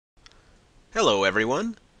Hello,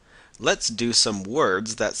 everyone. Let's do some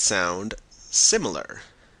words that sound similar.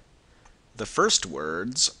 The first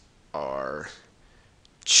words are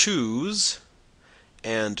choose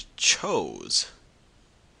and chose.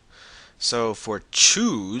 So for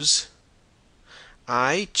choose,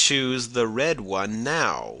 I choose the red one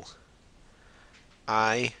now.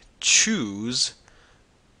 I choose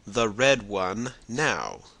the red one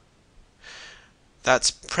now.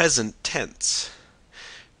 That's present tense.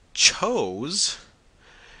 Chose,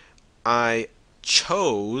 I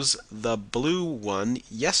chose the blue one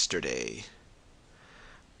yesterday.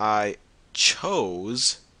 I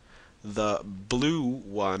chose the blue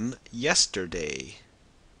one yesterday.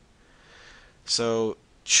 So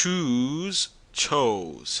choose,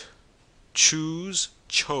 chose. Choose,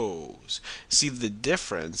 chose. See, the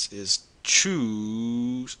difference is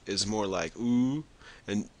choose is more like ooh,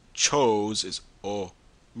 and chose is oh,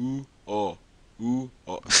 ooh, oh, ooh,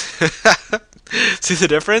 oh. See the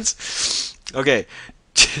difference? Okay,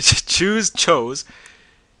 choose, chose.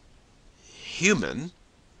 Human,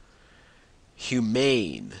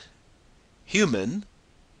 humane. Human,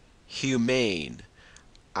 humane.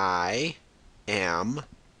 I am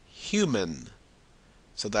human.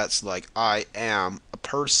 So that's like I am a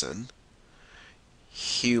person.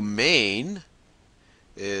 Humane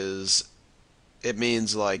it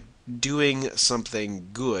means like doing something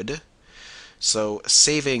good. So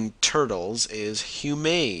saving turtles is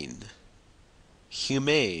humane.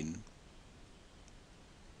 Humane.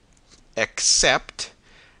 Accept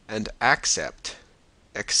and accept.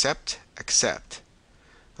 Accept, accept.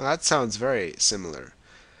 Well, that sounds very similar.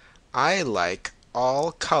 I like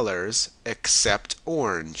all colors except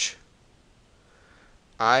orange.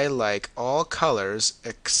 I like all colors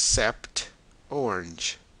except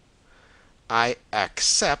orange. I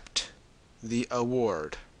accept the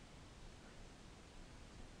award.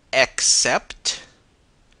 Accept,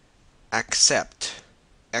 accept,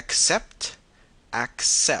 accept,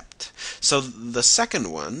 accept. So the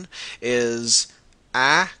second one is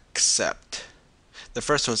accept. The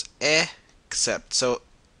first one's accept. So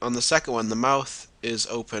on the second one, the mouth is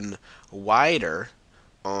open wider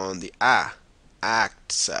on the a.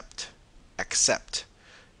 Accept, accept,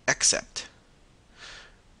 accept.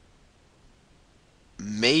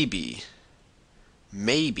 Maybe,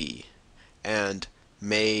 maybe, and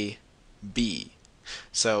may be.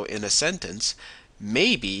 So in a sentence,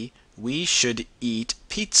 maybe we should eat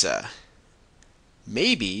pizza.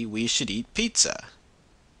 Maybe we should eat pizza.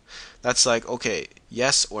 That's like, okay,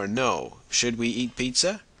 yes or no. Should we eat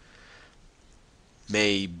pizza?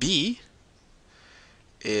 Maybe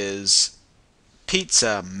is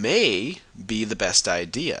pizza may be the best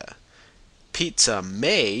idea. Pizza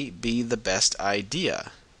may be the best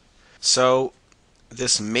idea. So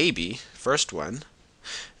this maybe, first one,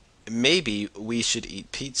 maybe we should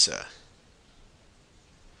eat pizza.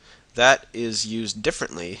 That is used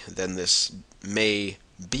differently than this may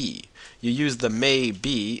be. You use the may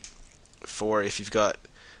be for if you've got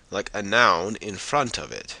like a noun in front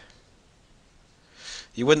of it.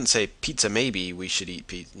 You wouldn't say pizza maybe we should eat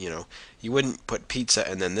pizza, You wouldn't put pizza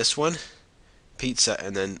and then this one, pizza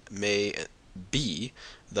and then may be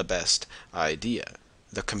the best idea.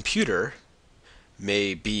 The computer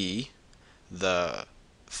may be the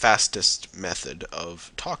fastest method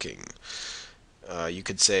of talking. You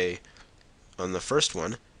could say on the first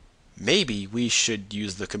one, maybe we should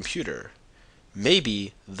use the computer.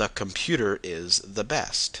 Maybe the computer is the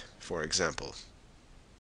best, for example.